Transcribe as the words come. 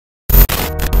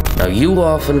Now, you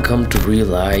often come to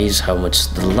realize how much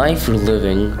the life you're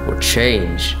living would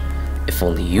change if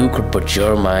only you could put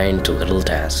your mind to little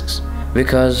tasks.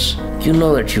 Because you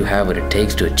know that you have what it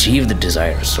takes to achieve the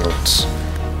desired results.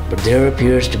 But there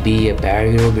appears to be a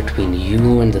barrier between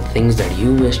you and the things that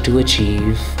you wish to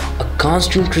achieve, a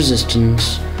constant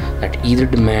resistance that either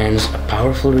demands a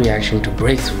powerful reaction to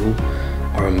breakthrough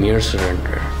or a mere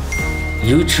surrender.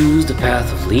 You choose the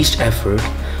path of least effort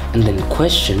and then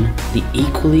question the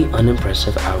equally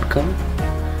unimpressive outcome.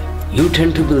 You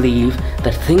tend to believe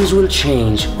that things will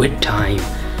change with time,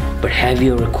 but have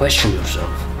you ever questioned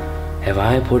yourself? Have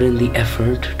I put in the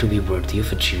effort to be worthy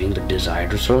of achieving the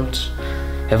desired results?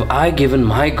 Have I given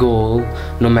my goal,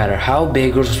 no matter how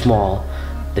big or small,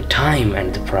 the time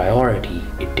and the priority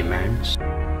it demands?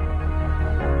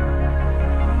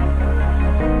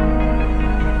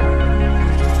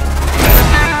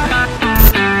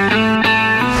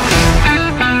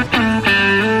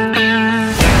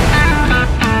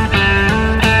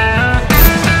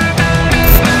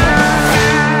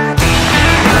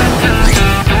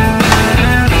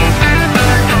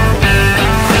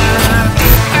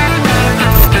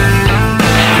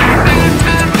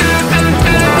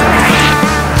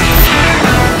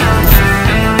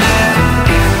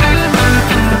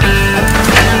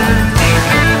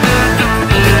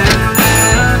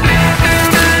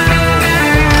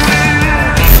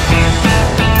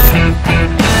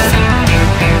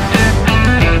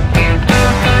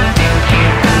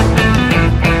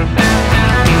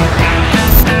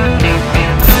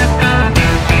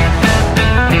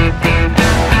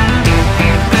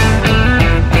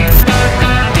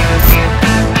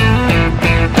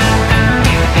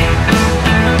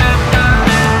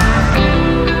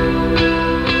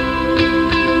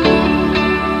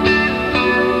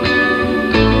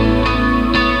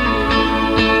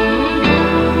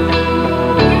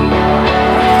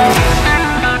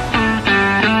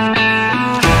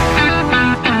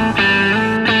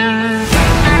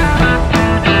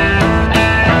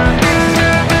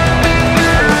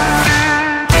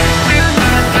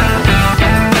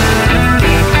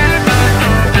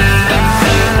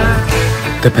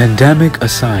 The pandemic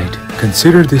aside,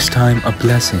 consider this time a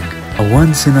blessing, a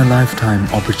once-in-a-lifetime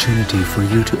opportunity for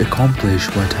you to accomplish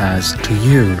what has, to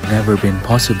you, never been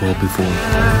possible before.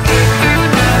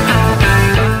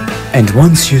 And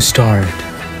once you start,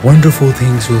 wonderful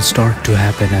things will start to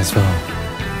happen as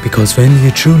well. Because when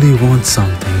you truly want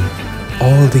something,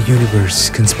 all the universe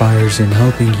conspires in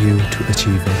helping you to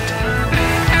achieve it.